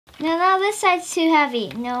No, this side's too heavy.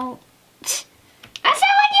 No. Someone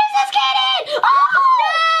use this cannon!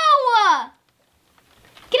 Oh! No!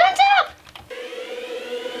 Get on top!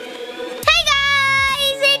 Hey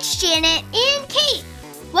guys, it's Janet and Kate.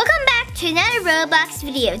 Welcome back to another Roblox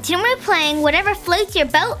video. Today we're playing whatever floats your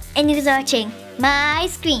boat and you're watching my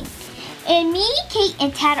screen. And me, Kate,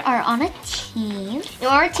 and Tad are on a team.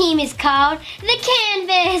 Our team is called the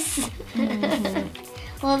Canvas.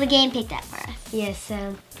 Well, the game picked that for us. Yes,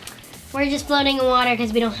 we're just floating in water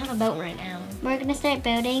because we don't have a boat right now. We're gonna start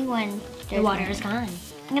boating when The water is gone.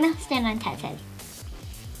 I'm gonna stand on Tad's head.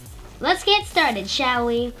 Let's get started, shall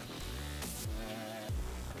we?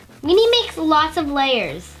 We need to make lots of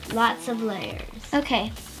layers. Lots of layers.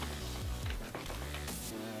 Okay.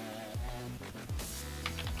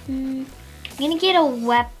 I'm gonna get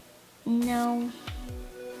a No.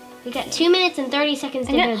 We got 2 minutes and 30 seconds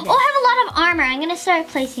to Oh, I build have this. a lot of armor. I'm gonna start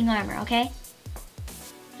placing armor, okay?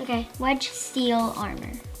 Okay. Wedge steel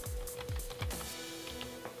armor.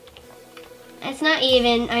 It's not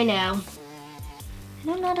even, I know. I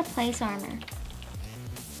don't know how to place armor.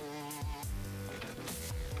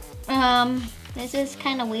 This is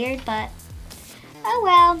kind of weird, but oh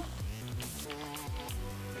well.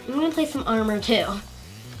 I'm gonna place some armor too.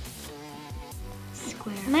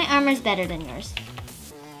 Square. My armor's better than yours.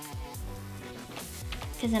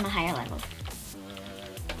 Because I'm a higher level.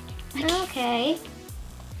 Okay.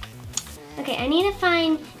 Okay, I need to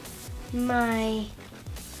find my...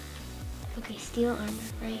 Okay, steel armor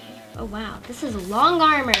right here. Oh wow, this is long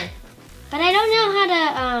armor. But I don't know how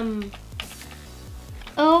to,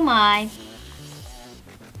 Oh my.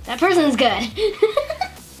 That person's good.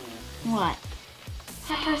 What?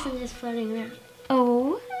 That person just floating around.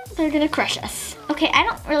 Oh, they're gonna crush us. Okay, I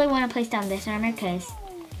don't really want to place down this armor because...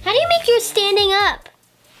 How do you make yours standing up?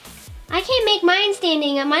 I can't make mine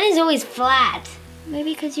standing up. Mine is always flat.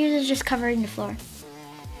 Maybe because yours is just covering the floor.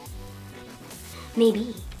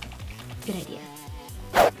 Maybe. Good idea.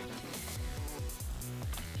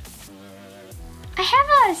 I have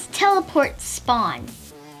a teleport spawn.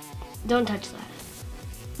 Don't touch that.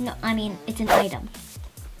 No, I mean, it's an item.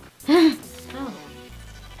 Oh.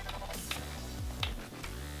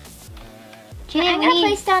 I'm gonna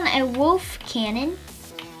place down a wolf cannon.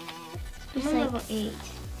 I'm Just on like, level 8.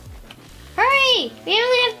 Hurry! We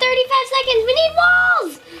only have 35 seconds. We need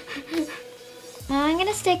walls! I'm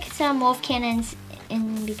gonna stick some wolf cannons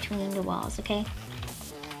in between the walls, okay?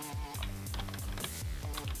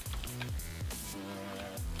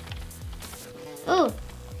 Oh,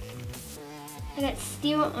 I got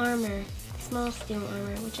steel armor, small steel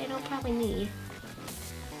armor, which I don't probably need.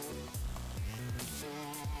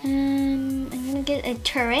 I'm gonna get a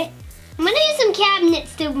turret. I'm gonna use some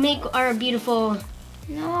cabinets to make our beautiful...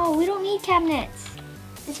 No, we don't need cabinets.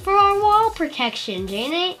 It's for our wall protection,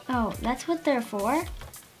 Janet. Oh, that's what they're for?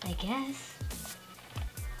 I guess.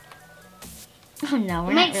 Oh no, we're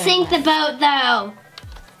We not might really sink the boat though.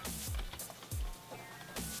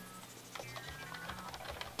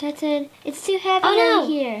 That's it. It's too heavy Oh no,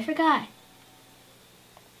 over here. I forgot.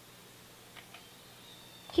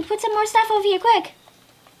 Can you put some more stuff over here, quick?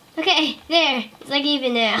 Okay, there. It's like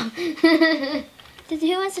even now. Who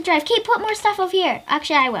wants to drive? Kate, put more stuff over here.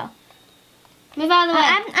 Actually, I will. Move out of the way.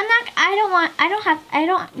 I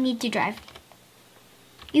don't need to drive.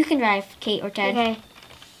 You can drive, Kate or Ted. Okay.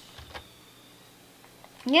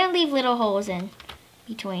 I'm gonna leave little holes in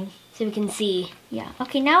between. So we can see. Yeah.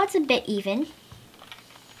 Okay, now it's a bit even.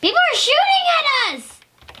 People are shooting at us!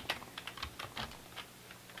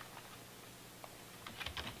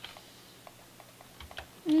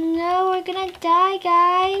 No, we're gonna die,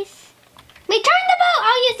 guys. Wait, turn the boat!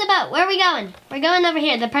 I'll use the boat. Where are we going? We're going over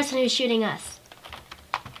here, the person who's shooting us.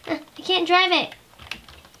 I can't drive it.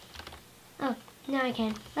 Oh, now I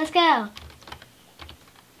can. Let's go.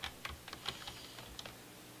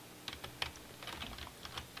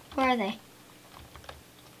 Where are they?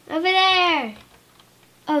 Over there.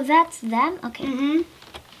 Oh, that's them? Okay. Mm-hmm.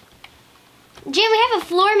 Jim, we have a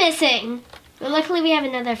floor missing. But luckily we have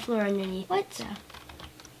another floor underneath. What? So.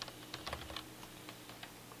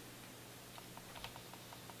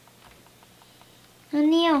 Oh,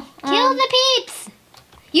 Neil. Kill the peeps!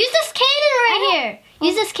 Use this cannon right here.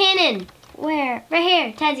 Use this cannon. Where? Right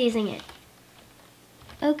here. Tad's using it.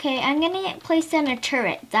 Okay, I'm gonna place down a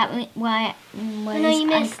turret. That why Oh, no, you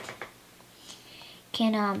missed.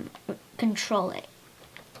 Can control it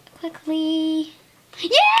quickly.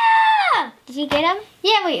 Yeah! Did you get him?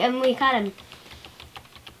 Yeah, we caught him.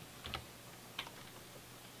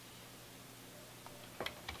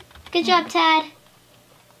 Good job, Tad.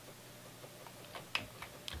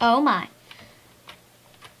 Oh my.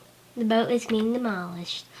 The boat is being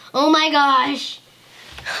demolished. Oh my gosh!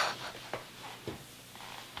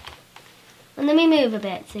 And let me move a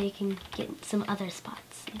bit so you can get some other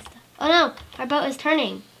spots and stuff. Oh no! Our boat is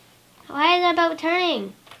turning. Why is our boat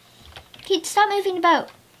turning? Okay, stop moving the boat.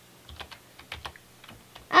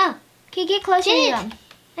 Oh, Okay, get closer to Janet, them.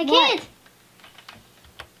 I What? can't!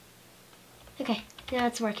 Okay, now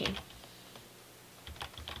it's working.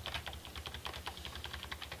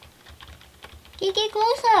 Okay, get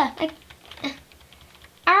closer.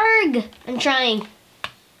 Arg! I'm trying.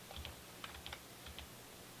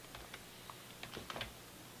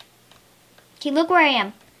 Okay, look where I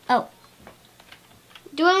am. Oh,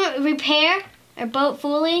 Do I want to repair our boat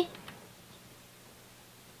fully?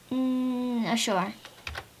 no, sure.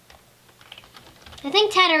 I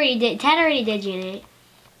think Ted already did. Ted already did, Janet.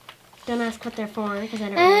 Don't ask what they're for, because I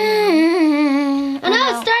don't really know. Oh no,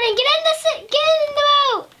 it's starting! Get in the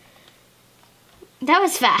boat! That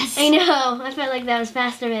was fast. I know. I felt like that was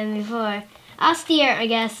faster than before. I'll steer, I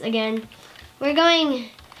guess, again. We're going...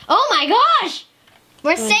 Oh my gosh!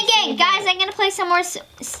 We're Going sinking. sinking. Guys, I'm going to play some more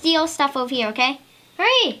steel stuff over here, okay?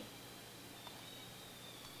 Hurry!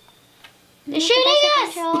 I'm They're not the shooting best at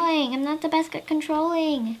us! controlling. I'm not the best at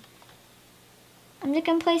controlling. I'm just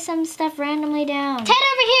going to play some stuff randomly down. Ted,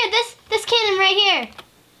 over here! This cannon right here!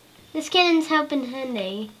 This cannon's helping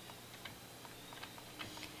handy.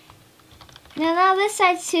 No, this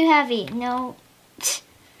side's too heavy. No.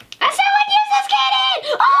 Someone use this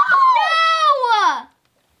cannon! Oh! No!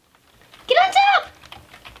 Get on top!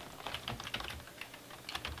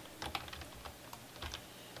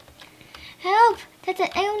 Help! That's a.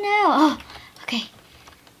 Oh no! Oh, okay.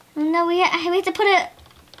 Oh no, we have to put a.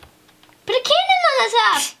 Put a cannon on the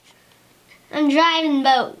top! I'm driving the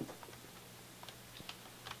boat.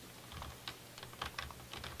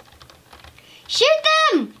 Shoot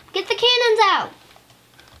them! Get the cannons out!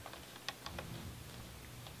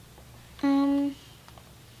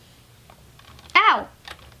 Ow!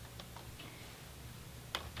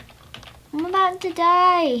 I'm about to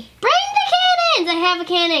die. Bring the cannons! I have a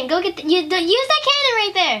cannon. Go get use that cannon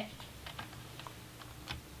right there.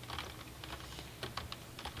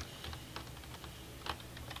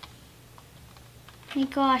 My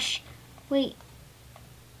gosh. Wait.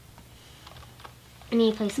 I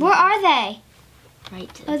need to place them Where are they?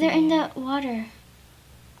 right. Oh, they're in there. the water.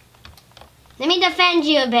 Let me defend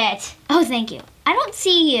you a bit. Oh, thank you. I don't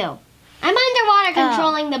see you. I'm underwater Oh.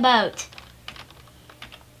 controlling the boat.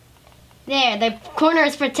 There, the corner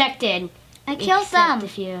is protected. I killed Except them.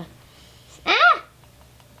 if you... Ah!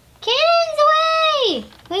 Cannons away!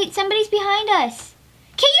 Wait, somebody's behind us.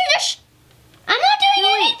 Can you just... I'm not doing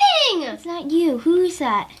No, wait. anything! It's not you. Who's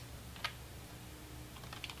that?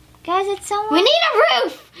 Guys, it's someone. We need a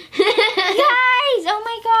roof! Guys! Oh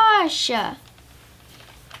my gosh! I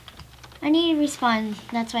need to respawn.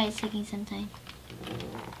 That's why it's taking some time.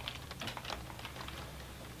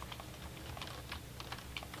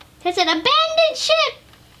 It's an abandoned ship!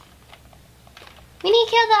 We need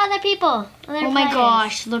to kill the other people. Other Oh my players.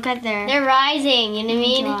 gosh! Look at their. They're rising, you know what I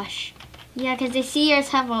mean? Gosh. Yeah, because they see yours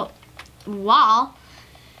have a wall.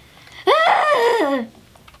 Ah!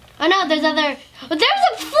 Oh no, there's other... Oh, there's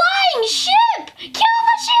a flying ship! Kill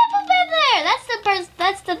the ship up in there!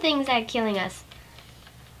 That's the things that are killing us.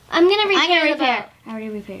 I'm gonna repair. I'm gonna the repair. boat. I already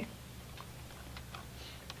repaired.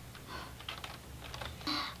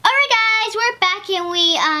 Alright guys, we're back and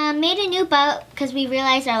we made a new boat because we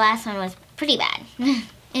realized our last one was pretty bad.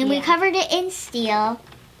 And we Yeah. covered it in steel.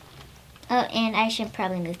 Oh, and I should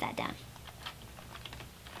probably move that down.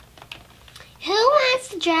 Who wants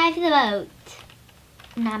to drive the boat?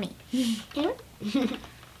 Not me.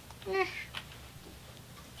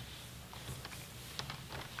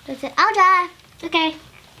 That's it. I'll drive. Okay.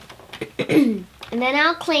 And then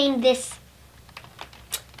I'll claim this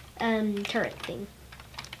turret thing.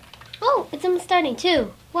 Oh, it's almost starting.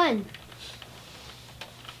 2, 1.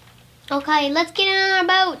 Okay, let's get on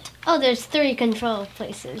our boat. Oh, there's 3 control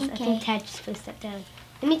places. I Okay. think Tad just placed that down.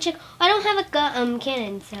 Let me check. I don't have a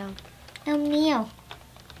cannon, so. Oh, Neil.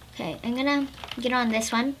 Okay, I'm gonna get on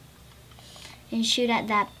this one and shoot at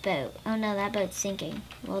that boat. Oh no, that boat's sinking.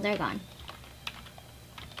 Well, they're gone.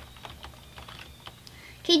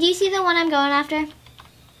 Okay, do you see the one I'm going after?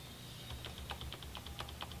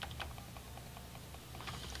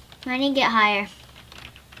 I need to get higher.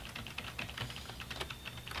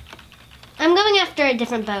 I'm going after a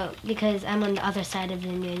different boat because I'm on the other side of the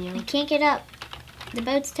I menu. can't get up. The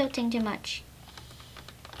boat's tilting too much.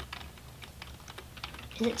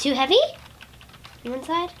 Is it too heavy? You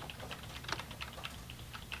inside?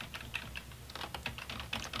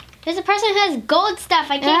 There's a person who has gold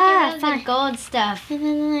stuff. I can't get rid of the gold stuff.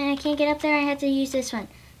 I can't get up there. I have to use this one.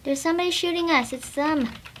 There's somebody shooting us. It's them.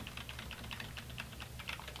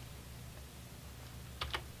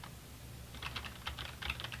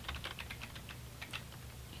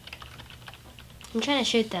 I'm trying to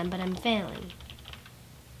shoot them, but I'm failing.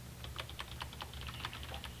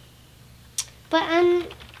 But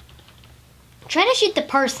try to shoot the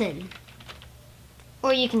person.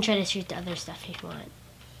 Or you can try to shoot the other stuff if you want.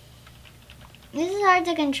 This is hard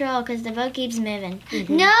to control because the boat keeps moving.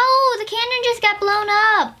 Mm-hmm. No, the cannon just got blown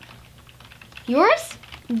up. Yours?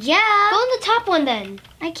 Yeah. Go on the top one then.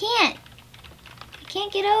 I can't. I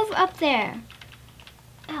can't get over up there.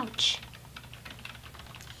 Ouch.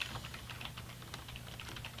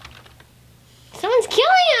 Someone's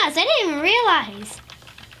killing us. I didn't even realize.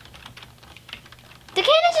 The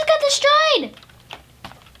cannon just got destroyed.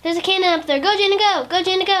 There's a cannon up there. Go, Jenna, go. Go,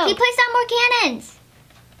 Jenna, go. He placed down more cannons.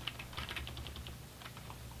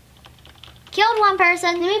 Killed one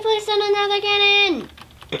person. Let me place down another cannon.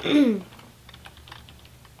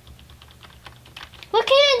 What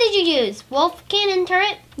cannon did you use? Wolf cannon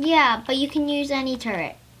turret? Yeah, but you can use any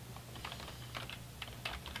turret.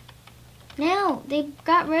 No, they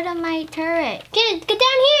got rid of my turret. Get down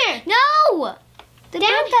here. No! They Down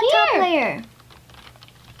broke that top here. layer.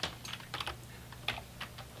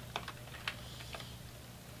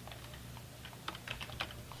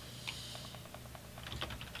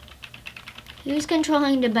 Who's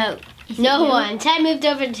controlling the boat? Is it No you? one. Ted moved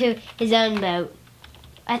over to his own boat.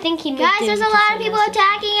 I think he moved Guys, there's a into lot of people someone else's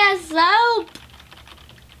attacking us. Help!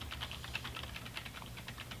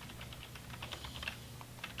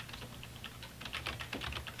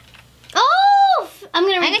 Oh! I'm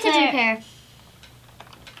gonna I get to repair.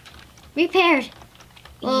 Repaired.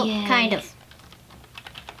 Well, Yes. kind of.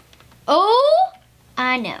 Oh!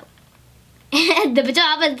 I know. The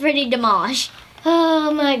top is pretty demolished.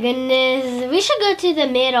 Oh my goodness. We should go to the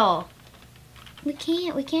middle. We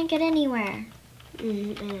can't. We can't get anywhere. I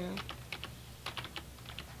know.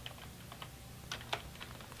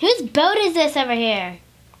 Whose boat is this over here?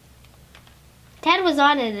 Ted was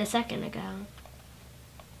on it a second ago.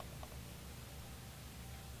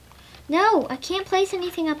 No, I can't place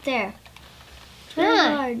anything up there. It's really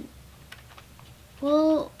Huh. hard.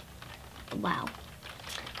 Well, wow.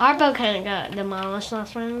 Our boat kind of got demolished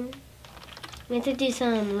last round. We have to do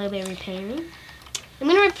some little bit of repairing. I'm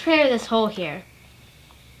gonna repair this hole here.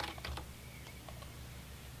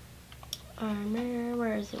 Armor,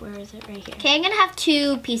 where is it? Where is it? Right here. Okay, I'm gonna have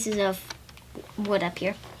 2 pieces of wood up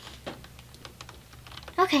here.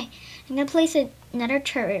 Okay, I'm gonna place another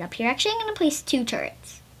turret up here. Actually, I'm gonna place 2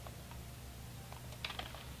 turrets.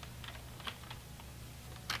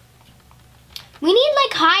 We need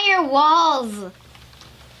like higher walls,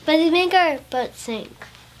 but they make our boat sink.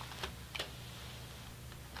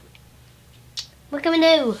 What can we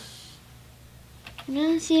do? I'm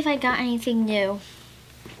gonna see if I got anything new.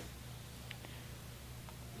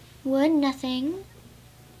 Wood, nothing.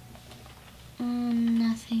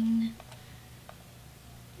 Nothing.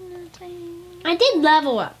 Nothing. I did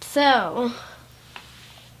level up, so.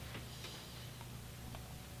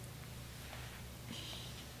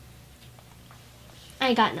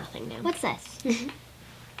 I got nothing new. What's this?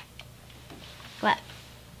 What?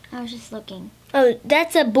 I was just looking. Oh,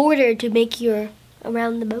 that's a border to make your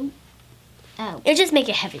around the boat. Oh. It just make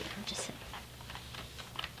it heavier. Just saying.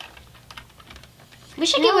 We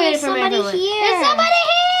should No, get rid there's of from somebody everyone. here. There's somebody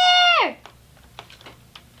here.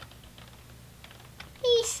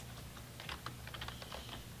 Peace.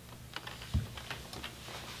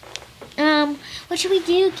 What should we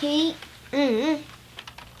do, Kate? Mm-hmm.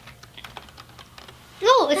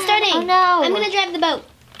 No, it's starting. Oh no. I'm gonna drive the boat.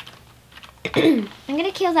 I'm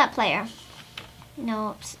gonna kill that player.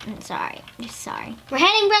 No, I'm sorry. Just sorry. We're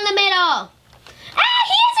heading from the middle. Ah,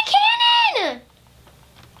 he has a cannon!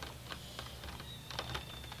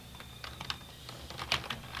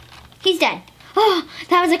 He's dead. Oh,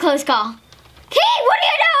 that was a close call. Kate, what are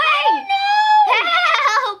you doing?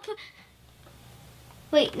 Help!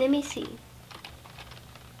 Wait, let me see.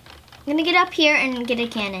 I'm gonna get up here and get a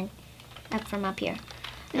cannon. Up from up here.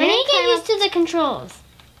 I need to get used to the controls.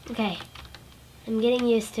 Okay. I'm getting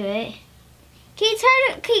used to it. Kate, it's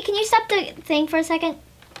hard. Kate, can you stop the thing for a second?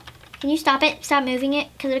 Can you stop it? Stop moving it?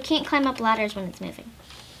 Because I can't climb up ladders when it's moving.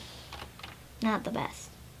 Not the best.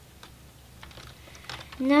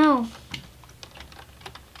 No.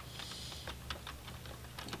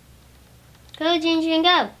 Go, Ginger, and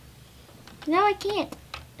go. No, I can't.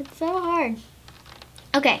 It's so hard.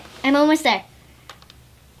 Okay, I'm almost there.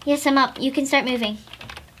 Yes, I'm up. You can start moving.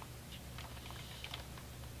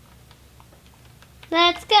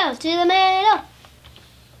 Let's go. middle, to the middle.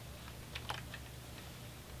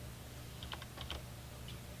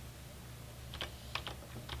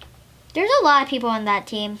 There's a lot of people on that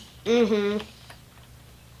team.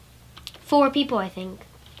 4 people, I think.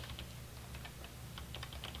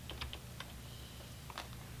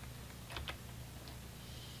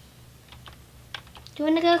 Do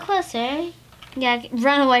you want to go closer? Yeah,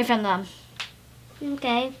 run away from them.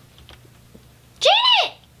 Okay.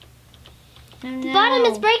 Janet! Oh, no. The bottom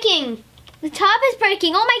is breaking. The top is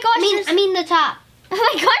breaking. Oh my gosh. I mean the top. Oh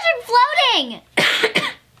my gosh, I'm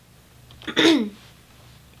floating.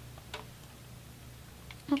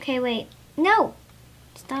 Okay, wait. No.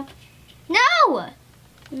 Stop. No.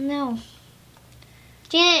 No.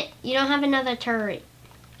 Janet, you don't have another turret.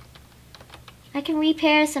 I can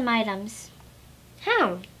repair some items.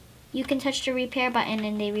 How? You can touch the repair button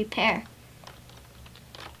and they repair.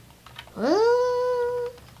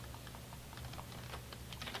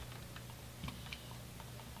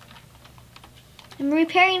 I'm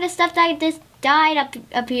repairing the stuff that just died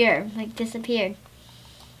up here, like disappeared.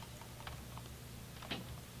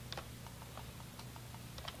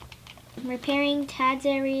 I'm repairing Tad's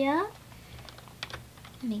area.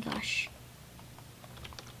 Oh my gosh.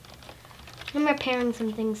 I'm repairing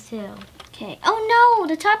some things too. Okay. Oh no,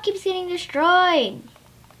 the top keeps getting destroyed.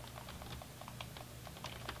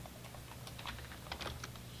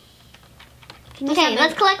 Okay,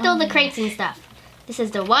 let's collect all the crates and stuff. This is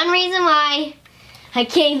the one reason why I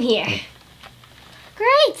came here.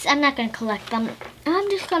 Great! I'm not gonna collect them. I'm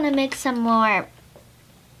just gonna make some more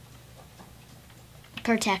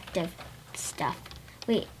protective stuff.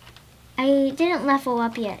 Wait, I didn't level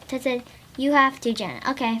up yet. It said you have to, Janet.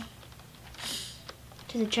 Okay.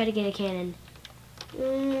 To try to get a cannon. And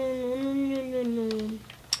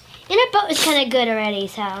our boat is kind of good already,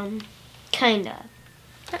 so kinda.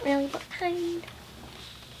 Not really, but kind.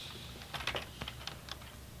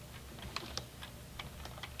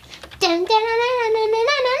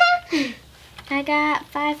 I got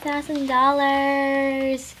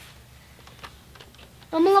 $5,000.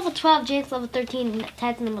 I'm a level 12, Jake's level 13,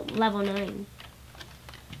 Tad's level 9.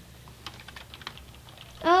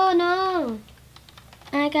 Oh no!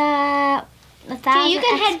 I got 1,000. Okay, you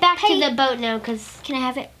can head back XP. to the boat now, cause Can I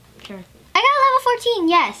have it? sure. I got level 14.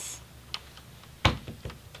 Yes.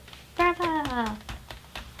 Bravo!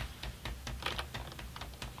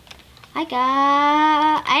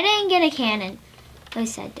 I didn't get a cannon. I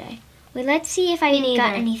said that. Wait, let's see if I Me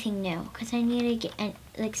got neither. anything new. Because I need to get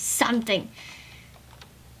like something.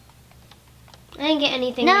 I didn't get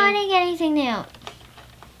anything. No, new. I didn't get anything new.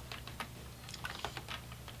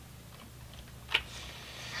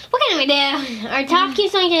 What can we do? Our top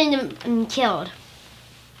keeps on getting killed.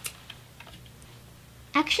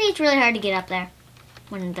 Actually, it's really hard to get up there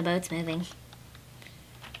when the boat's moving.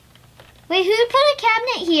 Wait, who put a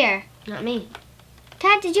cabinet here? Not me.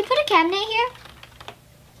 Tad, did you put a cabinet here?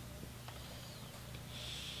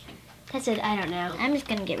 That's it. I don't know. I'm just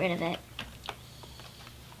gonna get rid of it.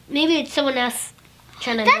 Maybe it's someone else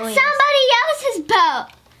trying to That's annoy us. somebody else's boat.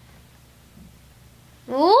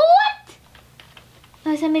 What?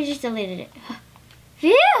 Oh, somebody just deleted it.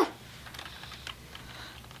 Phew!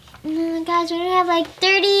 Guys, we only have like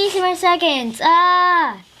 30 more seconds.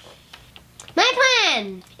 My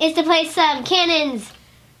plan is to place some cannons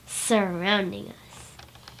surrounding us.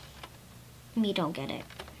 Me don't get it.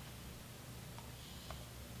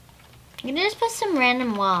 I'm gonna just put some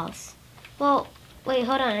random walls. Well, wait,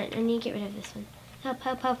 hold on. I need to get rid of this one. Help,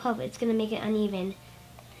 help, help, help. It's going to make it uneven.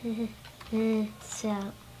 So.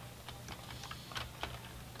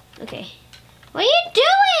 Okay. What are you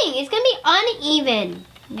doing? It's going to be uneven.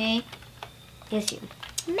 Me? Yes, you.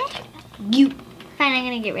 Me? You. Fine, I'm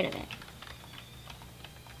gonna get rid of it.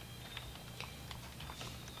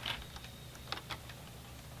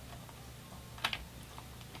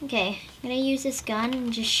 Okay, I'm gonna use this gun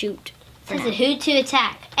and just shoot. for Says now. it, who to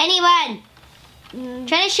attack? Anyone!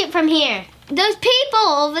 Try to shoot from here. Those people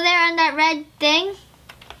over there on that red thing,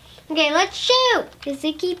 Okay, let's shoot. because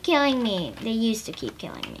they keep killing me. They used to keep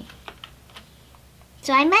killing me.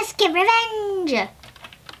 So I must get revenge.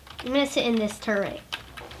 I'm going to sit in this turret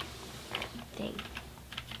thing.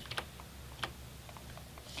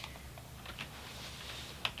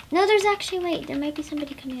 No, there's actually, wait, there might be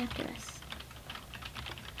somebody coming after us.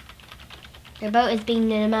 Their boat is being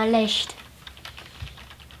demolished.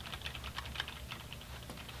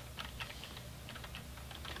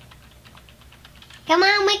 Come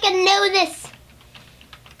on, we can do this.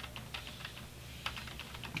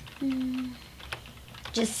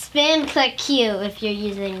 Just spam click Q if you're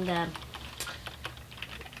using the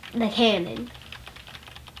cannon.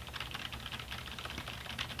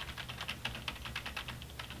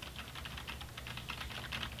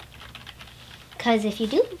 Because if you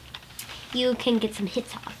do, you can get some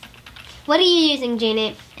hits off. What are you using,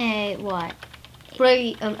 Janet? What? What are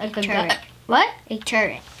you, a turret. What? A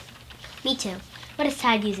turret. Me too. What is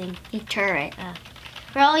Tad using? A turret.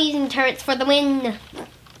 We're all using turrets for the win.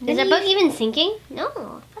 Is our boat even sinking?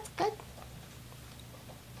 No, that's good.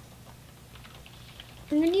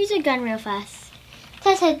 I'm gonna use a gun real fast.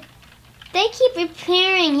 Tessa, they keep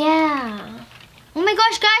repairing, yeah. Oh my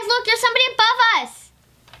gosh, guys, look, there's somebody above us.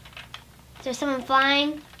 Is there someone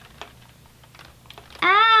flying?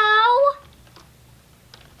 Ow!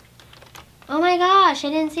 Oh my gosh, I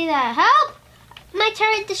didn't see that. Help! My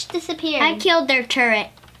turret just disappeared. I killed their turret.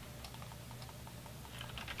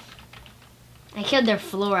 I killed their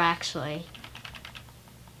floor, actually.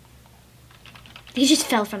 They just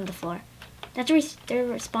fell from the floor. That's their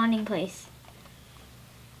respawning place.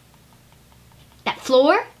 That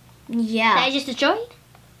floor? Yeah. That I just destroyed?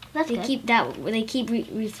 That's They good. keep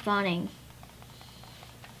respawning.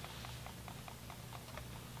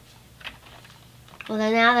 Well,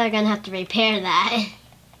 then now they're gonna have to repair that.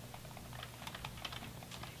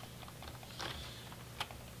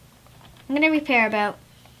 I'm gonna repair a boat.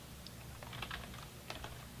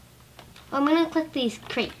 I'm gonna click these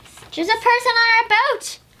crates. There's a person on our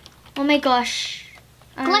boat. Oh my gosh.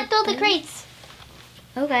 Collect all the crates.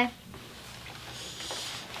 Okay.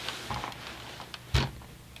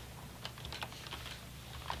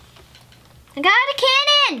 I got a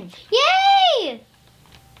cannon! Yay!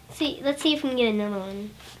 Let's see if we can get another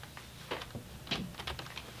one.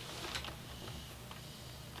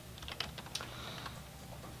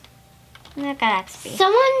 I got XP.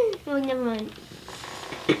 Someone, oh, never mind.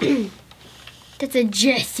 That's a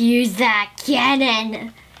just use that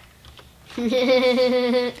cannon. Because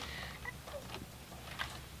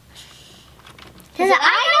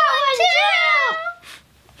I know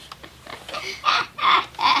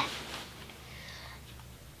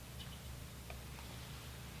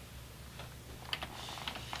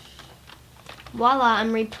Voila,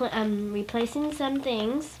 I'm replacing some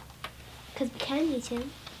things. Because we can need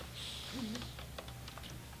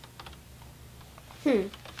to.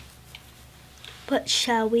 But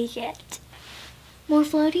shall we get more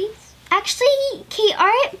floaties? Actually, Kate,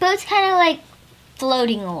 our boat's kind of like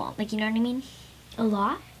floating along. Like, you know what I mean? A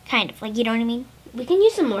lot? Kind of. Like, you know what I mean? We can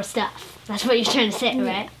use some more stuff. That's what you're trying to say, Yeah.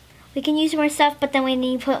 right? We can use more stuff, but then we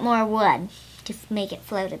need to put more wood to make it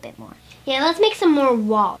float a bit more. Yeah, let's make some more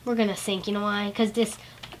wall. We're gonna sink, you know why? Because this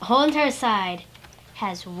whole entire side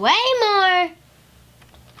has way more.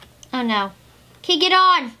 Oh no. Okay, get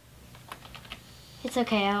on. It's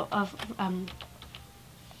okay,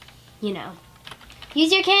 you know.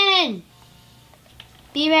 Use your cannon.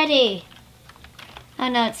 Be ready. Oh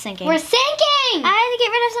no, it's sinking. We're sinking! I had to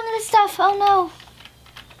get rid of some of this stuff. Oh no.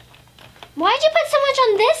 Why'd you put so much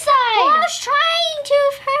on this side? Oh, I was trying to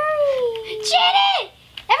hurry. Janet!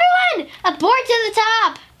 Everyone, abort to the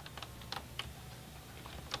top.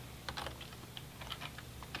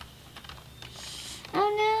 Oh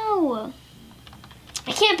no.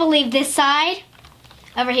 I can't believe this side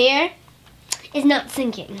over here is not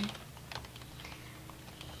sinking.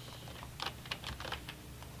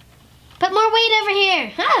 Put more weight over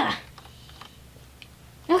here. Ah.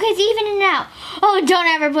 Okay, it's evening now. Oh, don't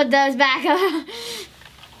ever put those back.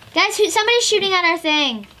 Guys, somebody's shooting at our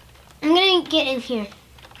thing. I'm gonna get in here.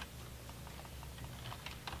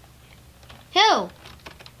 Who? Oh,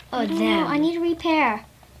 I don't know. I need to repair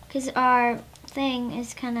because our thing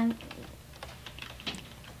is kind of.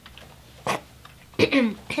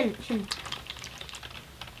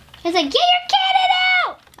 It's like, get your cannon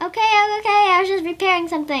out! Okay. I was just repairing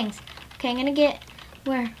some things. Okay, I'm gonna get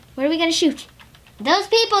where? What are we gonna shoot? Those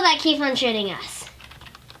people that keep on shooting us.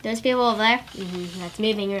 Those people over there. That's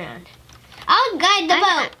moving around. I'll guide the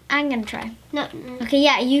boat. I'm gonna try. No. Okay,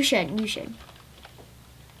 yeah, you should. You should.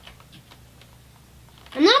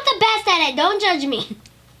 I'm not the best at it. Don't judge me.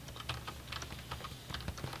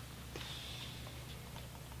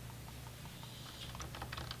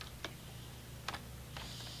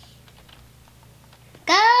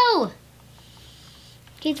 Go!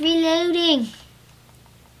 It's reloading.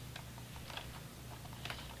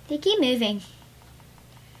 They keep moving.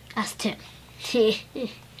 Us too.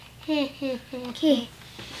 Okay.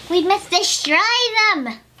 We must destroy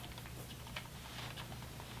them.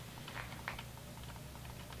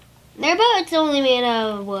 Their boat's only made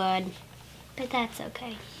out of wood, but that's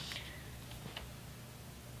okay.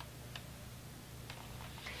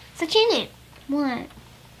 So, Janet. What?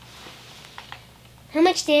 How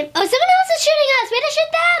much damage? Oh, someone else is shooting us. We had to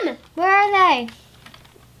shoot them. Where are they?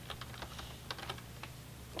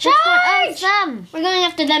 Charge! Them. We're going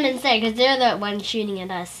after them instead because they're the ones shooting at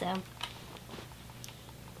us. So.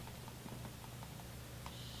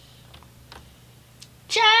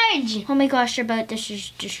 charge. Oh my gosh, their boat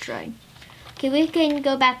is destroyed. Okay, we can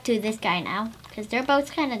go back to this guy now because their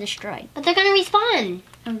boat's kind of destroyed. But they're gonna respawn.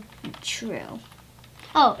 Oh, true.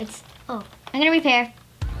 Oh, I'm gonna repair.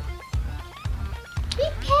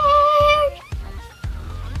 Repair.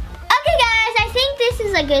 Okay, guys, I think this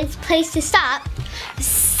is a good place to stop.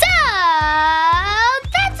 So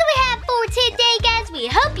that's what we have for today, guys. We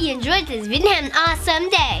hope you enjoyed this video and have an awesome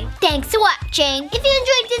day. Thanks for watching. If you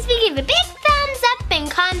enjoyed this video, give it a big thumbs up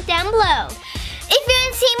and comment down below. If you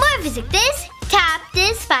want to see more videos like this, tap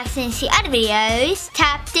this box and see other videos.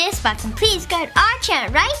 Tap this box and please go to our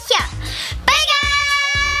channel right here.